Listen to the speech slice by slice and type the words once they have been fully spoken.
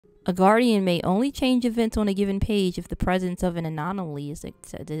A guardian may only change events on a given page if the presence of an anomaly is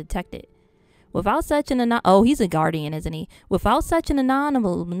detected. Without such an oh, he's a guardian, isn't he? Without such an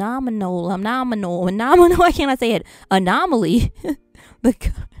anomaly, why can't I say it? Anomaly. I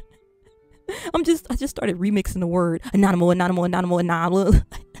just started remixing the word anomaly. I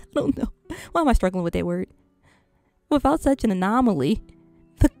don't know. Why am I struggling with that word? Without such an anomaly,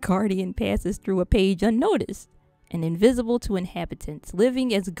 the guardian passes through a page unnoticed and invisible to inhabitants.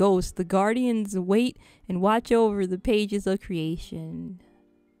 Living as ghosts, the guardians wait and watch over the pages of creation.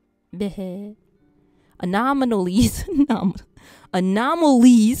 Anomalies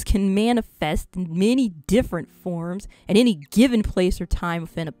can manifest in many different forms at any given place or time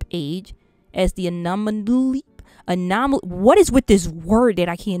within a page. As the anomaly, what is with this word that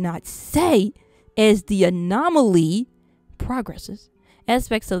I cannot say? As the anomaly progresses,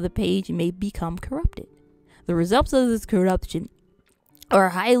 aspects of the page may become corrupted. The results of this corruption are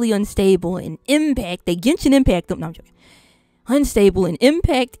highly unstable and impact. They Genshin impact them. No, I'm joking. Unstable and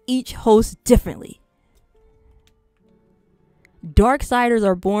impact each host differently. Darksiders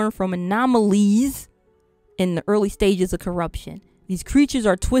are born from anomalies in the early stages of corruption. These creatures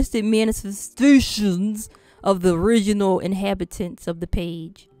are twisted manifestations of the original inhabitants of the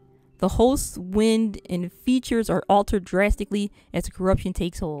page. The host's wind and features are altered drastically as the corruption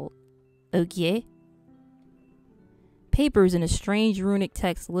takes hold. Okay. Papers in a strange runic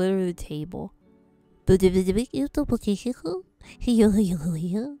text litter the table. A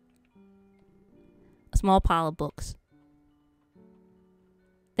small pile of books.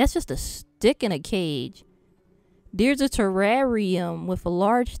 That's just a stick in a cage. There's a terrarium with a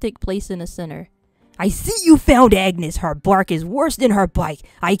large stick placed in the center. I see you found Agnes. Her bark is worse than her bite,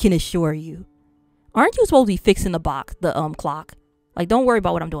 I can assure you. Aren't you supposed to be fixing the clock? Like, don't worry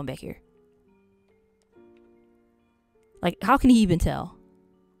about what I'm doing back here. Like, how can he even tell?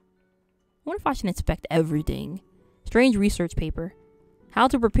 I wonder if I should inspect everything. Strange research paper. How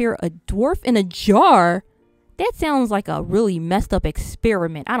to prepare a dwarf in a jar? That sounds like a really messed up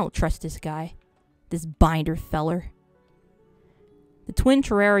experiment. I don't trust this guy. This binder feller. The twin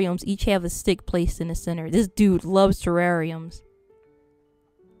terrariums each have a stick placed in the center. This dude loves terrariums.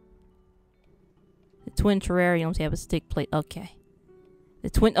 The twin terrariums have a stick placed. Okay.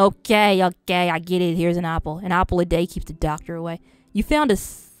 Okay, I get it. Here's an apple. An apple a day keeps the doctor away. You found a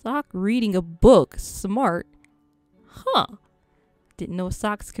sock reading a book. Smart. Huh. Didn't know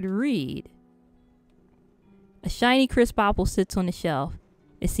socks could read. A shiny crisp apple sits on the shelf.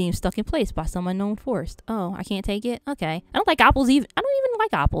 It seems stuck in place by some unknown force. Oh, I can't take it? Okay. I don't like apples even. I don't even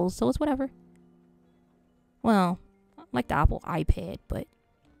like apples, so it's whatever. Well, I like the Apple iPad, but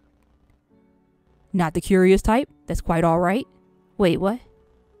not the curious type. That's quite alright. Wait, what?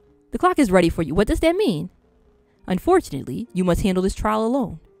 The clock is ready for you. What does that mean? Unfortunately, you must handle this trial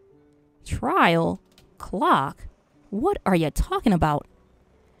alone. Trial? Clock? What are you talking about?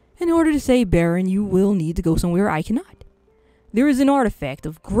 In order to save Baron, you will need to go somewhere I cannot. There is an artifact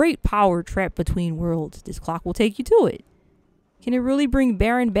of great power trapped between worlds. This clock will take you to it. Can it really bring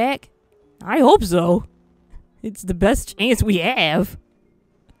Baron back? I hope so. It's the best chance we have.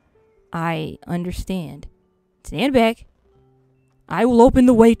 I understand. Stand back. I will open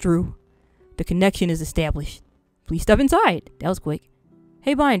the way through. The connection is established. Please step inside. That was quick.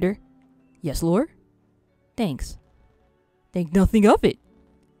 Hey, Binder. Yes, Lord? Thanks. Think nothing of it.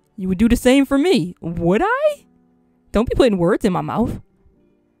 You would do the same for me. Would I? Don't be putting words in my mouth.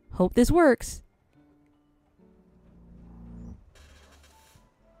 Hope this works.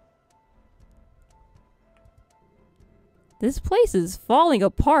 This place is falling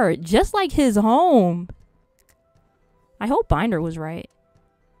apart, just like his home. I hope Binder was right.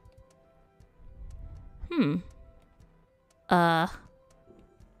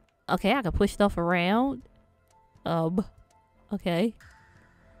 Okay, I can push stuff around. Okay.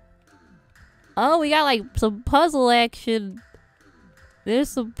 Oh, we got like some puzzle action. There's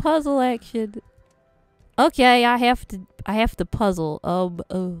some puzzle action. Okay, I have to puzzle.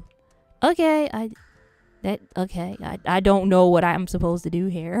 Okay, I don't know what I'm supposed to do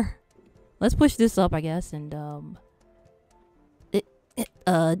here. Let's push this up, I guess, and oh,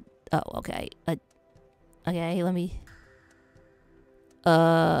 okay. Okay, let me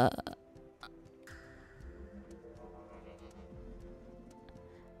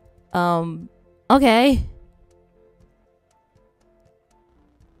okay.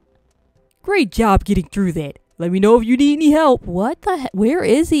 Great job getting through that. Let me know if you need any help. What the heck? Where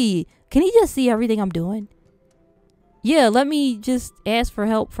is he? Can he just see everything I'm doing? Yeah, let me just ask for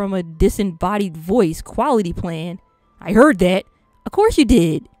help from a disembodied voice quality plan. I heard that. Of course you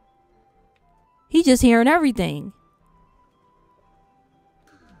did. He's just hearing everything.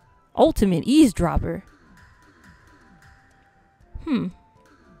 ultimate eavesdropper. Hmm.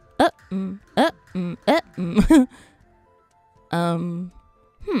 I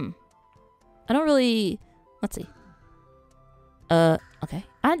don't really. Let's see. Okay.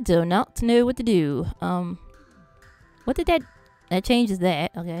 I do not know what to do. What did that? That changes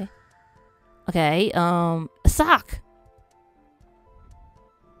that. Okay. Okay. A sock.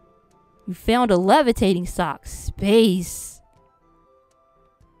 You found a levitating sock. Space.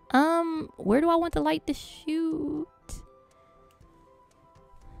 Where do I want the light to shoot?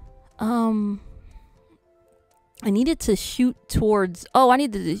 I needed to shoot towards. Oh, I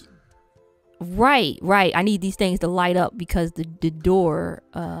needed to. Right. I need these things to light up because the door.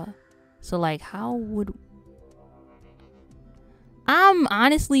 So like, how would? I'm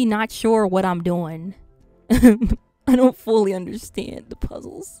honestly not sure what I'm doing. I don't fully understand the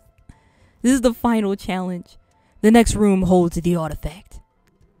puzzles. This is the final challenge. The next room holds the artifact.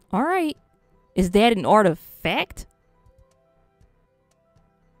 All right. Is that an artifact?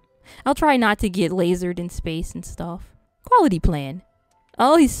 I'll try not to get lasered in space and stuff. Quality plan.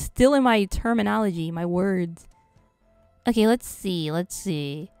 Oh, he's still in my terminology, my words. Okay, let's see. If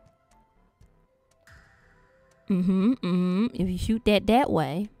you shoot that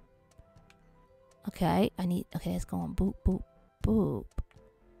way. Okay, okay, it's going boop, boop, boop.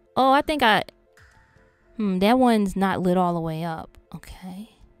 Oh, I think that one's not lit all the way up. Okay.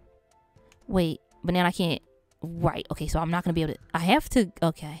 Wait, but then I can't. Right, okay, so I'm not going to be able to. I have to,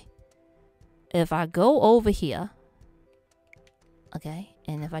 okay. If I go over here. Okay,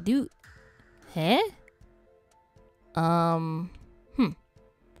 and if I do. Do I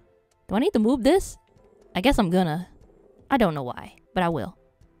need to move this? I guess I'm gonna. I don't know why, but I will.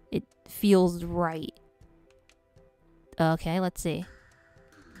 It feels right. Okay, let's see.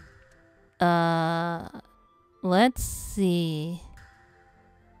 Let's see.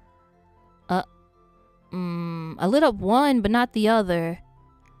 I lit up one, but not the other.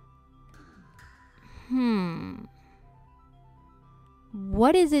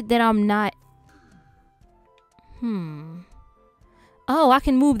 What is it that I'm not? Oh, I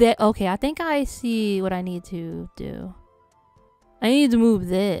can move that. Okay, I think I see what I need to do. I need to move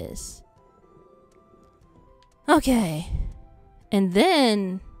this. Okay. And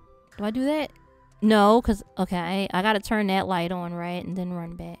then, do I do that? No, because, okay, I got to turn that light on, right? And then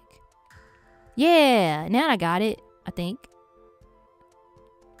run back. Yeah, now I got it, I think.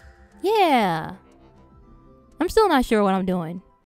 Yeah. I'm still not sure what I'm doing.